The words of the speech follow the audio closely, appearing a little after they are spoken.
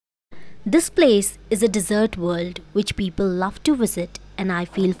This place is a dessert world which people love to visit, and I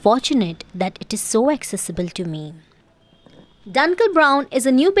feel fortunate that it is so accessible to me. DUNKEL BRAUN is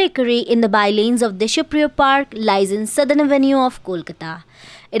a new bakery in the Bylanes of Deshopriya Park, lies in Southern Avenue of Kolkata.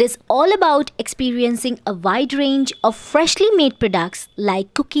 It is all about experiencing a wide range of freshly made products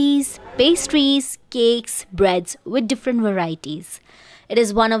like cookies, pastries, cakes, breads with different varieties. It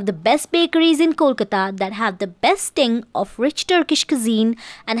is one of the best bakeries in Kolkata that have the best ting of rich Turkish cuisine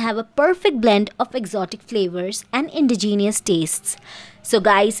and have a perfect blend of exotic flavors and indigenous tastes. So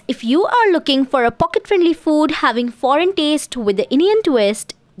guys, if you are looking for a pocket-friendly food having foreign taste with the Indian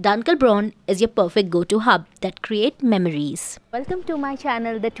twist, DUNKEL BRAUN is your perfect go-to hub that create memories. Welcome to my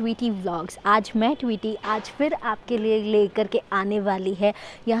channel The Tweety Vlogs. आज मैं Tweety आज फिर आपके लिए लेकर के आने वाली है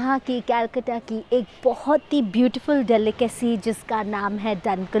यहाँ की कलकत्ता की एक बहुत ही ब्यूटीफुल डेलिकेसी जिसका नाम है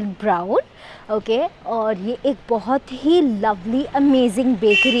डंकल ब्राउन. ओके, और ये एक बहुत ही लवली अमेजिंग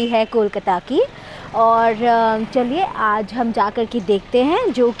बेकरी है कोलकाता की. और चलिए आज हम जा कर के देखते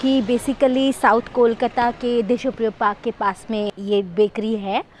हैं, जो कि बेसिकली साउथ कोलकाता के देशोप्रिय पार्क के पास में ये बेकरी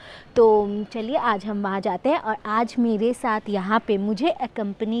है. तो चलिए आज हम वहाँ जाते हैं. और आज मेरे साथ यहाँ पे मुझे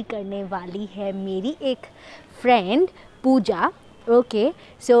अकम्पनी करने वाली है मेरी एक फ्रेंड पूजा. ओके,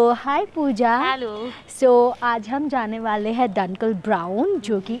 सो हाय पूजा. हेलो. सो आज हम जाने वाले हैं डंकल ब्राउन,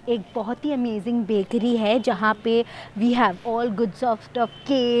 जो कि एक बहुत ही अमेजिंग बेकरी है जहाँ पे we have all goods of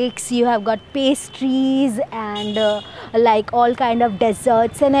cakes, you have got pastries and like all kind of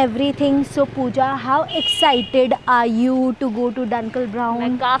desserts and everything. So Puja, how excited are you to go to Dunkel brown?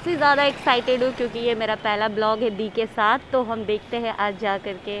 मैं काफ़ी ज़्यादा excited हूँ क्योंकि ये मेरा पहला ब्लॉग है दी के साथ. तो हम देखते हैं आज जा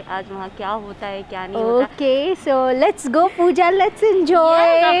करके आज वहाँ क्या होता है क्या नहीं होता. Okay, so let's go Puja, let's enjoy.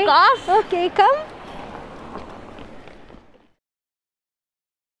 Yes, of course. Okay, come.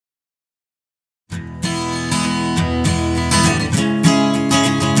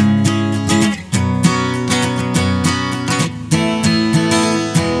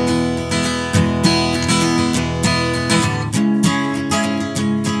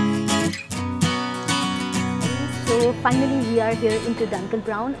 Finally we are here into DUNKEL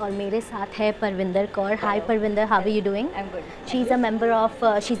BRAUN और मेरे साथ है Parvinder Kaur. Hi Parvinder, how are you doing? I'm good. She's a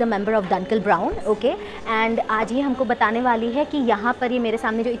member of DUNKEL BRAUN. Okay, and आज ये हमको बताने वाली है कि यहाँ पर ये मेरे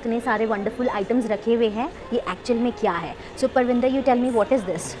सामने जो इतने सारे wonderful items रखे हुए हैं ये actual में क्या है. So Parvinder, you tell me what is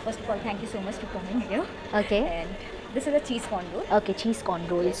this? First of all, thank you so much for coming here. Okay. And this is a cheese corn roll. Okay, cheese corn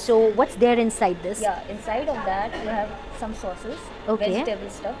roll. So what's there inside this? Yeah, inside of that you have some sauces, Okay. vegetable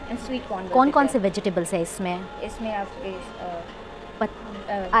stuff and sweet corn roll. कौन कौन से vegetables है इसमें? इसमें आपके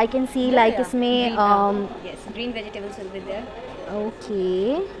I can see like इसमें yes, green vegetables will be there.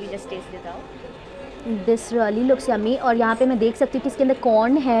 Okay. You just taste it out. This really looks yummy. और यहाँ पे मैं देख सकती हूँ कि इसके अंदर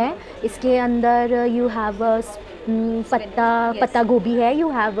कॉर्न है, इसके अंदर you have पत्ता गोभी है,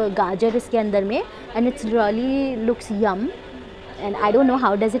 you have गाजर इसके अंदर में, and it's really looks yum. And I don't know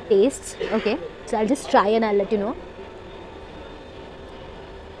how does it taste. Okay, so I'll just try and I'll let you know.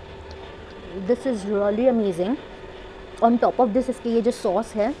 This is really amazing. On top of this इसके ये जो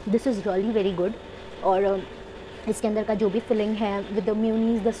sauce है, this is really very good. और इसके अंदर का जो भी फिलिंग है with the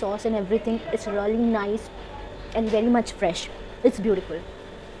mayonnaise, the sauce and everything, it's really nice and very much fresh. It's beautiful.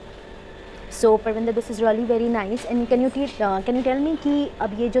 So Parvinder, this is really very nice. And can you tell me कि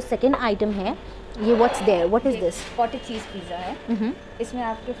अब ये जो second item है ये what's there? What is this? Potted cheese pizza है. इसमें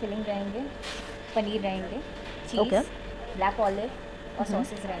आपके filling रहेंगे, पनीर रहेंगे, चीज़, ब्लैक ऑलिव और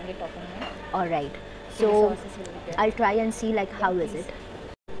सॉसेस रहेंगे टॉपिंग में. Alright. So I'll try and see like how is it.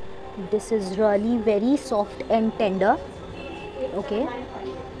 This is really very soft and tender. Okay.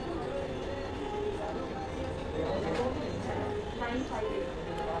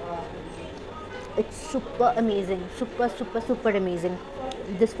 It's super amazing, super amazing.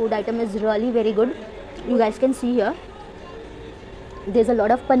 This food item is really very good. You guys can see here. There's a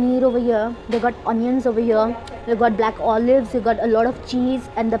lot of paneer over here. They got onions over here. They got black olives. They got a lot of cheese,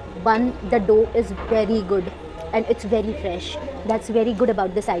 and the bun, the dough is very good, and it's very fresh. That's very good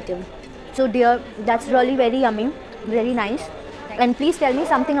about this item. So dear, that's really very yummy, very nice. And please tell me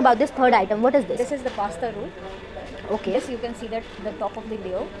something about this third item. What is this? This is the pasta roll. Okay. This you can see that the top of the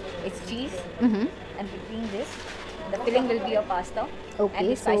layer it's cheese, and between this the filling will be your pasta. Okay, and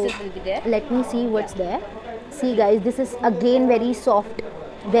the spices will be there. Let me see what's there. See guys, this is again very soft,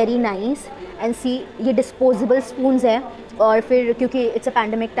 very nice. And see, ये disposable spoons है. और फिर क्योंकि it's a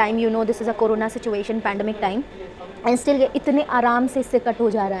pandemic time, you know this is a corona situation, pandemic time. And still ये इतने आराम से इससे कट हो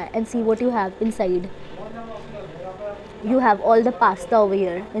जा रहा है. And see what you have inside. You have all the pasta over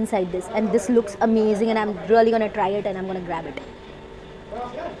here inside this, and this looks amazing. And I'm really gonna try it, and I'm gonna grab it.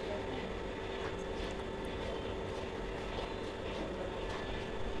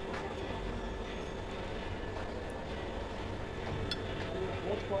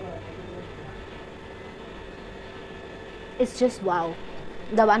 It's just wow.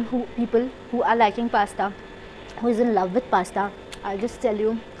 The one people who are liking pasta, who is in love with pasta, I'll just tell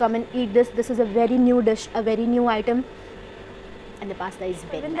you, come and eat this. This is a very new dish, a very new item, and the pasta is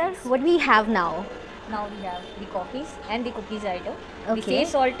very nice. What we have now? Now we have the coffees and the cookies item, the Okay. save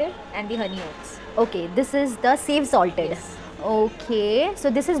salted and the honey oats. Okay, this is the save salted. Yes. Okay, so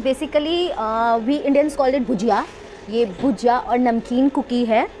this is basically we Indians call it bhujia. ये भुजिया और नमकीन cookie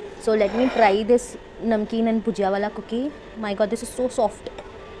है. So let me try this नमकीन and भुजिया वाला cookie. My God, this is so soft,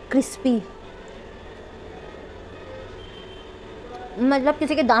 crispy. मतलब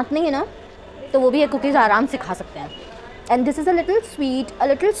किसी के दांत नहीं है ना, तो वो भी ये कुकीज़ आराम से खा सकते हैं. And this is a little sweet, a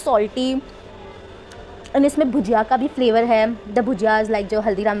little salty. And इसमें भुजिया का भी फ्लेवर है. द भुजियाज लाइक जो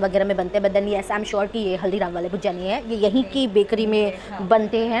हल्दीराम वगैरह में बनते हैं, but then yes I am sure कि ये हल्दीराम वाले भुजिया नहीं है, ये यहीं की बेकरी में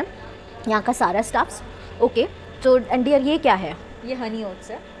बनते हैं, यहाँ का सारा स्टफ्स. ओके, तो एंड डियर ये क्या है? ये हनी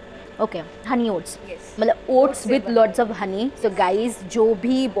ओट्स है. Okay, Honey oats. Yes. मतलब oats with lots of honey. So guys जो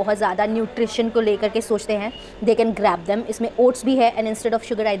भी बहुत ज़्यादा न्यूट्रिशन को लेकर के सोचते हैं, दे कैन ग्रैब देम. इसमें ओट्स भी है and instead of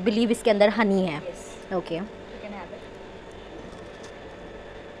sugar I believe इसके अंदर हनी है. Okay, You can have it.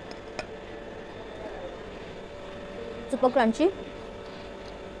 super crunchy.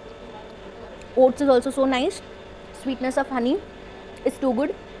 Oats is also so nice. Sweetness of honey is too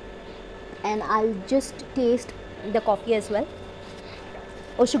good. And I'll just taste the coffee as well.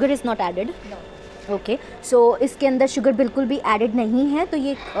 Oh, sugar is not added. No. Okay. So इसके अंदर sugar बिल्कुल भी added नहीं है. तो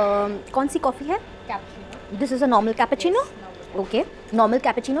ये कौन सी coffee है? Cappuccino. This is a normal cappuccino. Okay, normal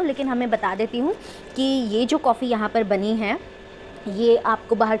cappuccino. लेकिन हमें बता देती हूँ कि ये जो कॉफ़ी यहाँ पर बनी है, ये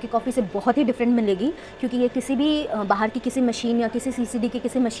आपको बाहर की कॉफ़ी से बहुत ही डिफरेंट मिलेगी, क्योंकि ये किसी भी बाहर की किसी मशीन या किसी सीसीडी की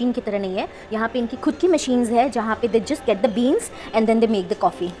किसी मशीन की तरह नहीं है. यहाँ पे इनकी खुद की मशीन्स है जहाँ पे they just get the beans and then they make the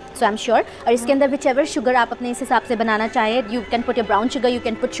coffee. So I am sure. और इसके अंदर विच एवर शुगर आप अपने इस हिसाब से बनाना चाहें, you can put your brown sugar, you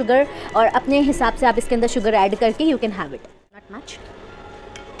can put sugar, और अपने हिसाब से आप इसके अंदर शुगर ऐड करके you can have it. Not much.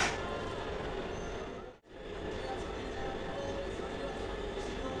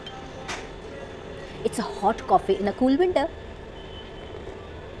 It's a hot coffee in a cool winter.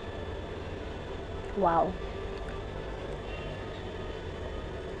 Wow.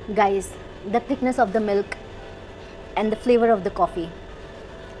 Guys, the thickness of the milk and the flavor of the coffee.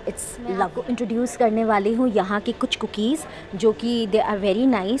 It's lovely. Introduce करने वाली हूँ यहाँ की कुछ cookies जो कि they are very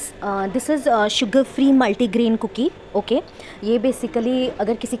nice. This is sugar free multigrain cookie. Okay, ये basically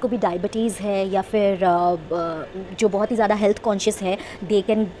अगर किसी को भी डायबिटीज़ है या फिर जो बहुत ही ज़्यादा हेल्थ कॉन्शियस है, they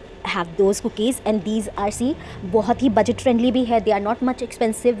can have those cookies. And these are, see, बहुत ही budget friendly भी है. They are not much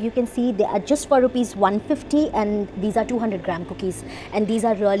expensive. You can see they are just for rupees 150 and these are 200 gram cookies. And these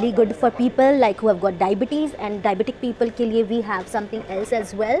are really good for people like who have got diabetes, and diabetic people के लिए we have something else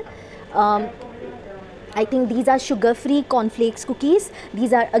as well. I think these are sugar free cornflakes cookies.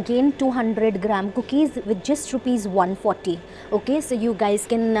 These are again 200 gram cookies with just rupees 140. Okay, so you guys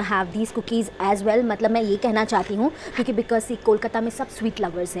can have these cookies as well. मतलब मैं ये कहना चाहती हूँ क्योंकि because Kolkata में सब sweet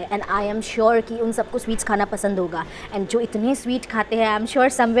lovers हैं एंड आई एम श्योर कि उन सबको स्वीट्स खाना पसंद होगा. एंड जो इतने स्वीट खाते हैं, आई एम श्योर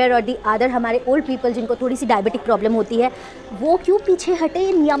समवेयर और दी अदर हमारे ओल्ड पीपल जिनको थोड़ी सी डायबिटिक प्रॉब्लम होती है, वो क्यों पीछे हटे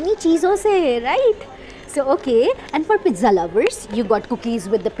इन यम्मी चीज़ों से, right? So okay, and for pizza lovers, you got cookies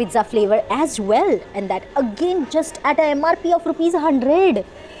with the pizza flavor as well, and that again just at a MRP of rupees 100.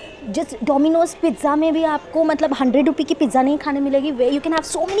 Just Domino's pizza में भी आपको मतलब 100 रुपये की पिज़्ज़ा नहीं खाने मिलेगी, where you can have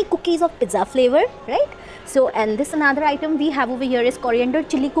so many cookies of pizza flavor, right? So and this another item we have over here is coriander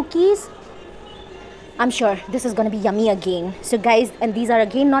chili cookies. I'm sure this is going to be yummy again. So guys, and these are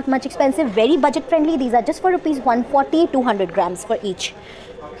again not much expensive, very budget friendly. These are just for rupees 140, 200 grams for each.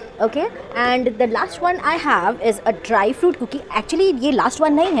 Okay, and the last one I have is a dry fruit cookie. Actually ये last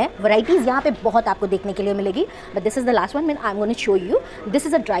one नहीं है, varieties यहाँ पे बहुत आपको देखने के लिए मिलेगी, but this is the last one I'm going to show you. This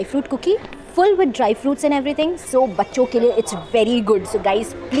is a dry fruit cookie full with dry fruits and everything. So बच्चों के लिए it's very good. So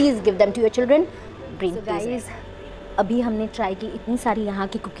guys, please give them to your children. Bring so guys, अभी हमने try की इतनी सारी यहाँ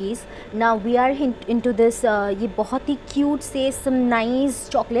की cookies. Now we are into this. ये बहुत ही क्यूट से सम नाइस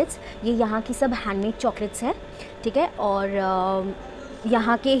चॉकलेट्स. ये यहाँ की सब हैंडमेड चॉकलेट्स हैं, ठीक है. और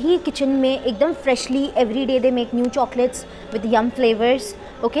यहाँ के ही किचन में एकदम freshly every day they make new chocolates with Yama flavours.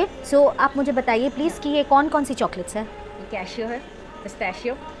 Okay, सो आप मुझे बताइए प्लीज़ कि ये कौन कौन सी चॉकलेट्स हैं. ये कैशियो है,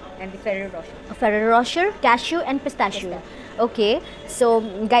 pistachio and Ferrero Rocher. Ferrero Rocher, cashew and pistachio. Okay, so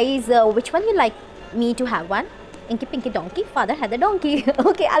guys which one you like me to have one? Inky Pinky Donkey, father had the donkey.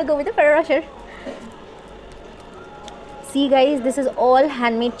 Okay, I'll go with the Ferrero Rocher. See guys, this is all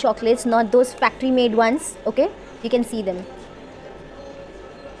handmade chocolates, not those factory made ones. Okay, you can see them.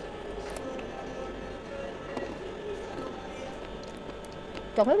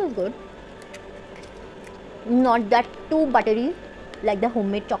 Chocolate is good. Not that too buttery. like the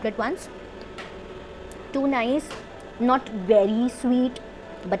homemade chocolate ones. Too nice, not very sweet,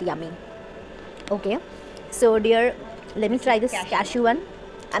 but yummy. Okay, so dear, let me try this cashew one.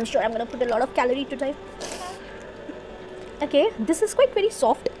 I'm sure I'm gonna put a lot of calorie today. Okay, this is quite very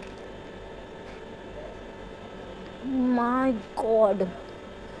soft. My god.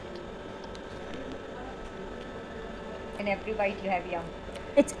 And every bite you have yum.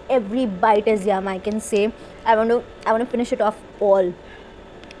 It's every bite is yum, I can say. I want to finish it off all.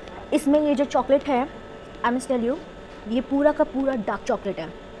 इसमें ये जो chocolate है, I must tell you, ये पूरा का पूरा dark chocolate है,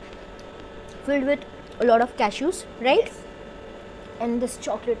 filled with a lot of cashews, right? Yes. And this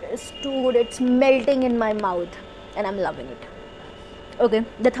chocolate is too good. It's melting in my mouth, and I'm loving it. Okay,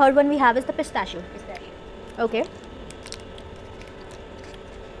 the third one we have is the pistachio. Okay.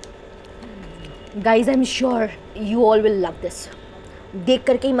 Guys, I'm sure you all will love this. देख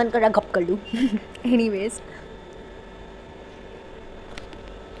करके ही मन कर रहा गप कर लूँ. Anyways,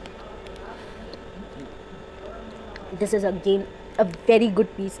 this is again a very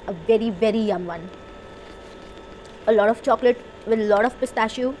good piece, a very yum one. A lot of chocolate with a lot of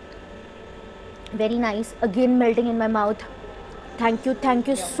pistachio. Very nice. Again melting in my mouth. Thank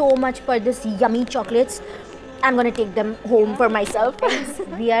you so much for this yummy chocolates. I'm gonna take them home for myself.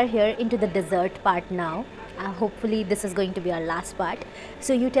 We are here into the dessert part now. Hopefully this is going to be our last part.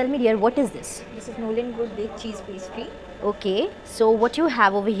 So you tell me, dear, what is this? This is Nolan Good baked cheese pastry. Okay, so what you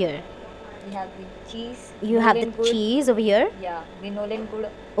have over here? We have the cheese. You have the Nolan Good. cheese over here. Yeah, the Nolan Good.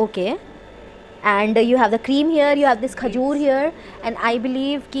 Okay. And you have the cream here, you have this khajur here, and I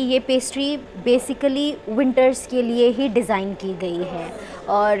believe कि ये pastry basically winters के लिए ही design की गई है,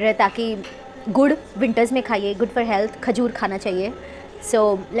 और ताकि गुड़ winters में खाइए, good for health, खजूर खाना चाहिए.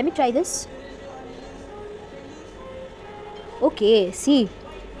 So let me try this. Okay, see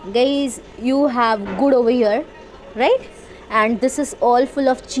guys, you have good over here, right? And this is all full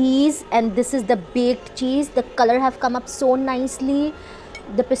of cheese, and this is the baked cheese. The color have come up so nicely.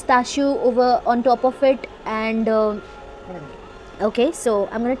 The pistachio over on top of it, and okay, so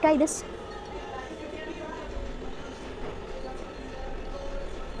I'm gonna try this.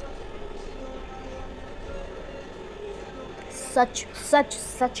 Such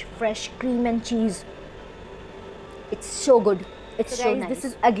fresh cream and cheese. It's so good. It's so nice. This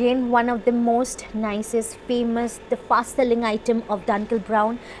is again one of the most nicest, famous, the fast selling item of DUNKEL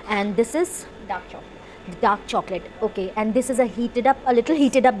BRAUN, and this is Dark chocolate. dark chocolate. Okay, and this is a little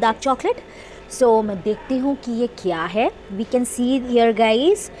heated up dark chocolate. So मैं देखती हूँ कि ये क्या है. We can see here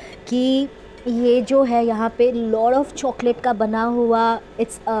guys कि ये जो है यहाँ पे lot of chocolate का बना हुआ,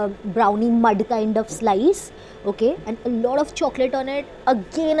 it's a brownie mud kind of slice. Okay, and a lot of chocolate on it,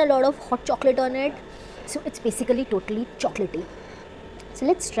 again a lot of hot chocolate on it. So it's basically totally chocolatey. So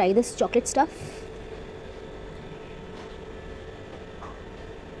let's try this chocolate stuff.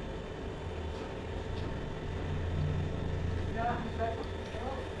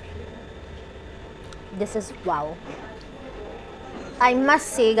 This is wow. I must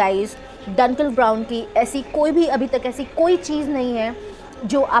say guys, DUNKEL BRAUN की ऐसी कोई भी अभी तक ऐसी कोई चीज़ नहीं है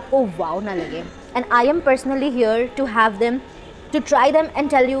जो आपको wow ना लगे. And I am personally here to have them, to try them and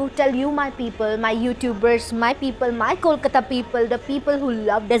tell you my people, my YouTubers, my people, my Kolkata people, the people who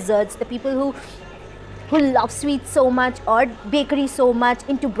love desserts, the people who love sweets so much or bakery so much,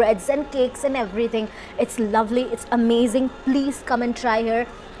 into breads and cakes and everything. It's lovely, it's amazing. Please come and try here.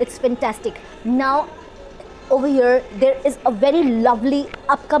 It's fantastic. Now over here there is a very lovely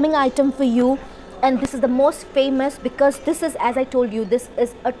upcoming item for you, and this is the most famous because this is, as I told you, this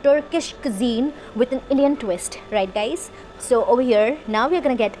is a Turkish cuisine with an Indian twist, right guys? So over here now we are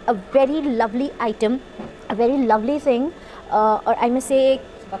gonna get a very lovely item, a very lovely thing, or I must say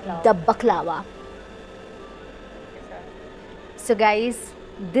Baklava. the baklava. So guys,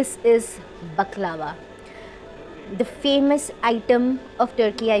 this is baklava, the famous item of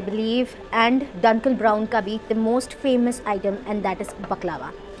Turkey, I believe, and DUNKEL BRAUN का भी the most famous item, and that is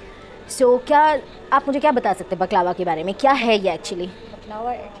baklava. So क्या आप मुझे क्या बता सकते हैं baklava के बारे में, क्या है ये actually?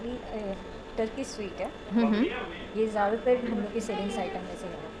 Baklava actually Turkish sweet है. ये ज़्यादातर हम लोग की सेलिंग आइटम में से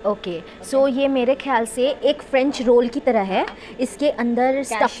है. ओके, सो ये मेरे ख्याल से एक फ्रेंच रोल की तरह है. इसके अंदर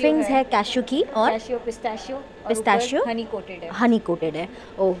स्टफिंग्स है कैशू की और पिस्ताशियो हनी कोटेड है.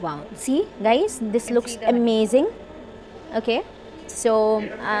 Oh wow, see guys, this looks amazing. Okay, so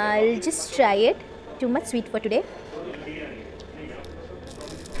I will just try it. Too much sweet for today.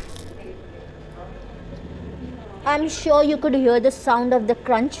 I'm sure you could hear the sound of the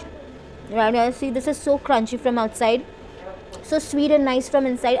crunch. Right now, see, this is so crunchy from outside, so sweet and nice from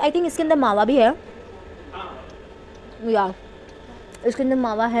inside. I think इसके अंदर मावा भी है. Yeah, इसके अंदर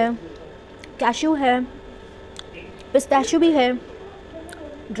मावा है, cashew है, पिस्ताशियो भी है,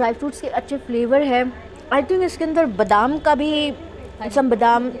 ड्राई फ्रूट्स के अच्छे फ्लेवर है। आई थिंक इसके अंदर बादाम का भी सम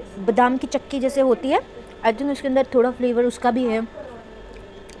बादाम की चक्की जैसे होती है, आई थिंक इसके अंदर थोड़ा फ्लेवर उसका भी है।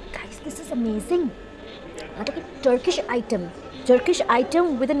 गाइस दिस इज अमेजिंग, मतलब Turkish item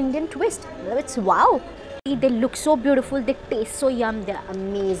with an Indian twist, it's wow. They look so beautiful, they taste so yum, they're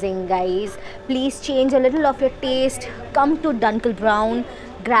amazing guys. Please change a little of your taste, come to Dunkel Brown,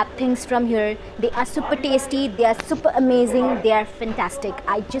 grab things from here. They are super tasty, they are super amazing, they are fantastic.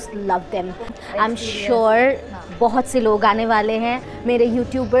 I just love them. I'm sure बहुत से लोग आने वाले हैं, मेरे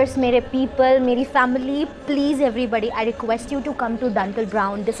YouTubers, मेरे people, मेरी family, please everybody, I request you to come to Dunkel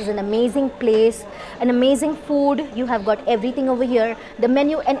Brown. This is an amazing place, an amazing food. You have got everything over here. The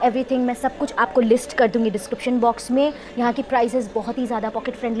menu and everything मैं सब कुछ आपको list कर दूँगी description box में. यहाँ की prices बहुत ही ज़्यादा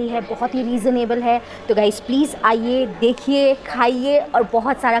पॉकेट फ्रेंडली है, बहुत ही रीज़नेबल है. तो गाइस प्लीज़ आइए, देखिए, खाइए और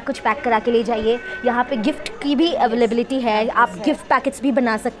बहुत सारा कुछ पैक करा के ले जाइए. यहाँ पे गिफ्ट की भी अवेलेबिलिटी है, आप गिफ्ट पैकेट्स भी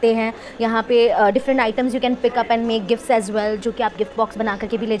बना सकते हैं. यहाँ पे different items you can pick up and make gifts as well, जो कि आप गिफ्ट बॉक्स बना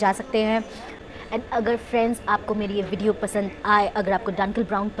करके भी ले जा सकते हैं. एंड अगर फ्रेंड्स आपको मेरी ये वीडियो पसंद आए, अगर आपको Dunkel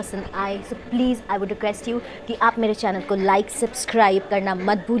Brown पसंद आए, so please I would request you कि आप मेरे चैनल को लाइक सब्सक्राइब करना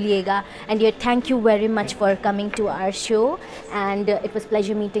मत भूलिएगा. एंड ये thank you very much for coming to our show and it was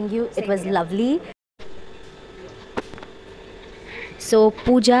pleasure meeting you, it was lovely. So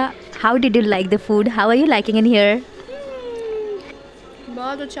Puja, how did you like the food? How are you liking in here?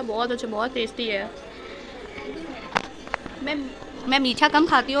 बहुत अच्छा, बहुत tasty है. मैं मीठा कम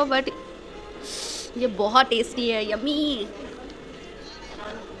खाती हूँ but ये बहुत टेस्टी है, yummy.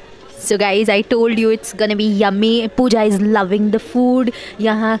 So guys, I told you it's gonna be yummy. Pooja is loving the food.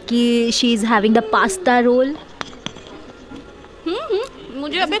 यहाँ की she is having the pasta roll.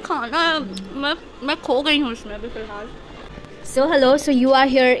 मुझे अभी खाना है, मैं खो गई हूँ इसमें अभी फ़िलहाल. So hello, so you are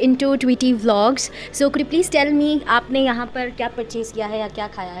here into Tweety Vlogs. So could you please tell me आपने यहाँ पर क्या परचेज़ किया है या क्या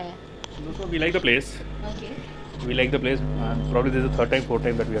खाया है? So we like the place. Okay. We like the place, and probably this is the third time, fourth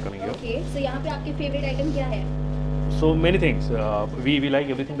time that we are coming here. Okay. So यहाँ पे आपके favorite item क्या है? So many things. We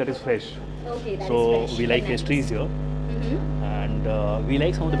like everything that is fresh. Okay, that So is fresh. we like Nice. pastries here, and we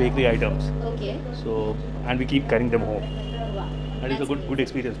like some of the bakery items. Okay. So and we keep carrying them home, Wow. and it's a good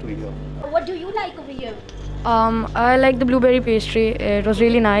experience to eat here. What do you like over here? I like the blueberry pastry. It was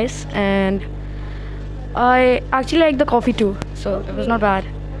really nice, and I actually like the coffee too, so it was not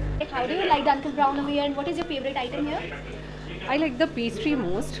bad. How do you like Dunkel Brown over here, and what is your favorite item here? I like the pastry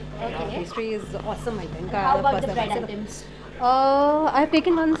most. Okay. Pastry is awesome, I think. How about the bread personally. items? I have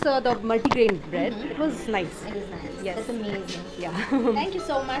taken once the multigrain bread. It was nice. It is nice. Yes. That's amazing. Yeah. Thank you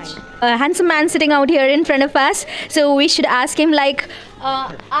so much. A handsome man sitting out here in front of us. So we should ask him like,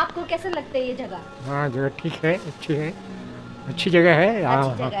 आपको कैसा लगता है ये जगह? हाँ, जगह ठीक है, अच्छी जगह है. अच्छी जगह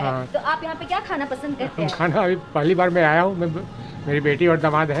है. तो आप यहाँ पे क्या खाना पसंद करते हैं? खाना अभी पहली बार मैं आया हूँ. मैं मेरी बेटी और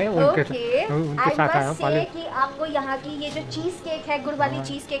दामाद है, उनके Okay. साथ आया हूँ. I must say कि आपको यहाँ की ये जो चीज़ केक है, गुड़ वाली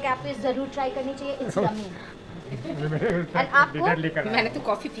चीज़ केक, आपको ये ज़रूर ट्राई करनी चाहिए. It's yummy. And आपको? मैंने तो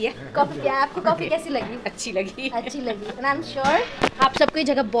कॉफ़ी पिया. कॉफ़ी पिया. आपको कॉफ़ी कैसी लगी? अच्छी लगी. अच्छी लगी. And I'm sure आप सबको ये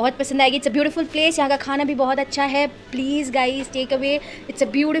जगह बहुत पसंद आएगी. It's a beautiful place. यहाँ का खाना भी बहुत अच्छा है. Please guys take away. It's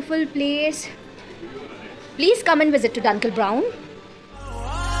a beautiful place. Please come and visit to Dunkel Brown.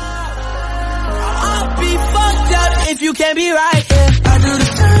 I'll be fucked up if you can't be right. Yeah. I do the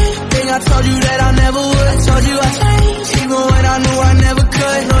same thing. I told you that I never would. Told you I changed, even when I knew I never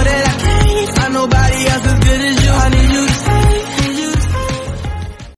could. Know that I can't find nobody else as good as you. I need you.